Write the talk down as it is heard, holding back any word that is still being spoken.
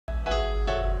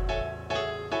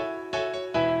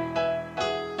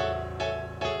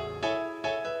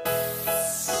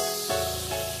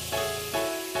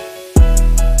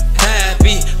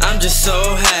just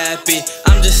so happy.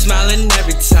 I'm just smiling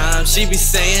every time she be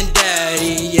saying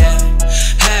daddy, yeah.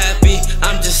 Happy,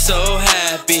 I'm just so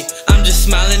happy. I'm just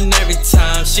smiling every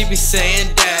time she be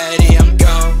saying daddy. I'm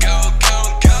gone,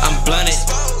 I'm blunted,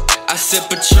 I sip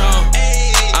Patron,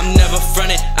 I'm never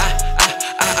fronted,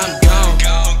 I'm gone,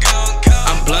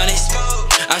 I'm blunted,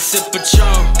 I sip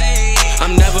Patron,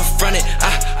 I'm never fronted,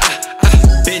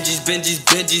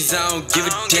 Benjis, I don't give a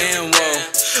damn, whoa.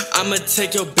 I'ma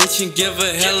take your bitch and give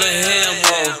her hella ham,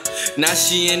 whoa. Now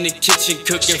she in the kitchen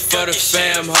cooking for the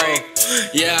fam, ho.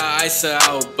 Yeah, I ice her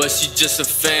out, but she just a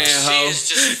fan, ho.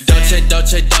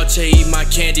 Dolce, eat my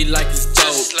candy like it's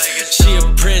dope. She a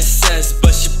princess,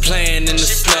 but she playing in the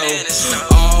snow.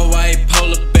 All white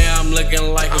polar bear, I'm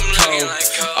looking like a cold.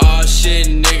 All shit,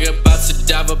 nigga, about to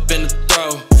dive up in the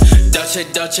throat.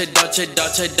 Dolce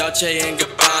and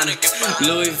Gabbana.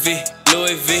 Louis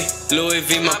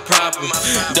V, my problem.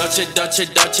 Dolce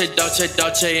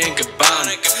and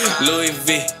Gabbana. Louis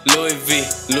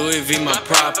V, my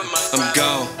problem. I'm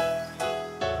gone,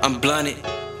 I'm blunted,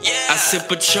 I sip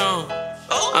Patron,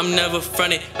 I'm never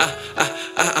fronted,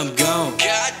 I'm gone,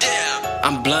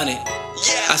 I'm blunted,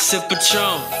 I sip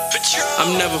Patron,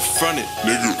 I'm never fronted,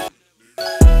 nigga.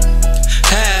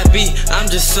 Happy, I'm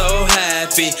just so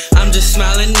happy. I'm just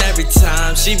smiling every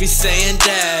time she be saying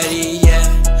daddy, yeah.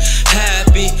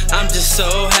 Happy, I'm just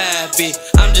so happy.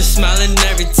 I'm just smiling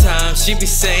every time she be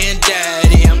saying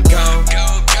daddy. I'm gone,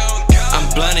 I'm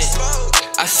blunted,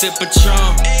 I sip Patron,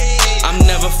 I'm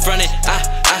never fronted,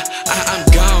 I'm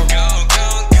gone,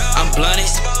 I'm blunted,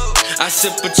 I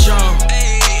sip Patron,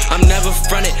 I'm never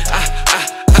fronted,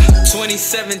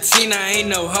 2017, I ain't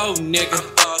no hoe, nigga.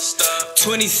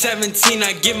 2017,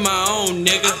 I get my own,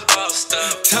 nigga.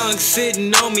 Tongue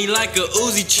sitting on me like a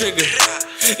Uzi trigger.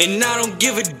 And I don't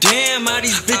give a damn how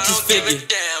these bitches figure.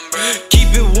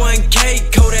 Keep it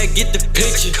 1K, Kodak, get the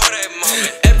picture.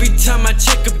 Every time I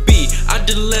check a beat, I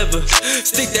deliver.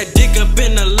 Stick that dick up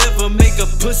in the liver, make a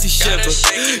pussy shiver.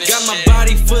 Got my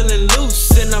body feeling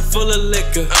loose and I'm full of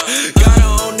liquor. Got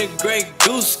her on the Grey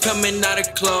Goose, coming out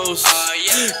of clothes.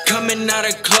 Coming out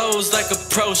of clothes like a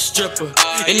pro stripper.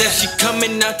 And if she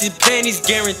coming out these panties,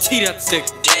 guaranteed I stick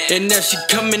her. And if she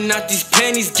coming out these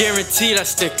panties, guaranteed I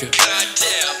stick her.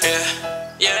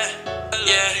 Yeah,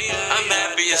 I'm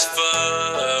happy as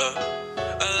fuck.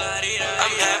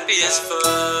 I'm happy as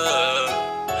fuck.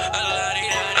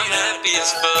 I'm happy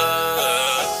as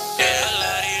fuck. Yeah.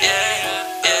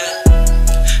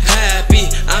 Happy,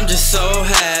 I'm just so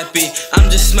happy. I'm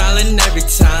just smiling every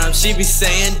time she be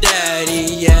saying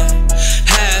daddy, yeah.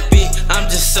 Happy, I'm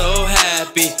just so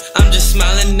happy. I'm just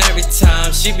smiling every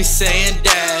time she be saying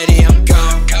daddy. I'm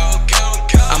gone,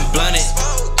 I'm blunted,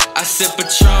 I sip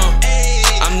Patron,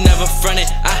 I'm never fronted,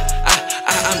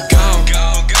 I'm gone,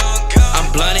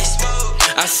 I'm blunted,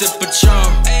 I sip Patron,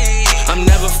 I'm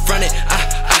never fronted.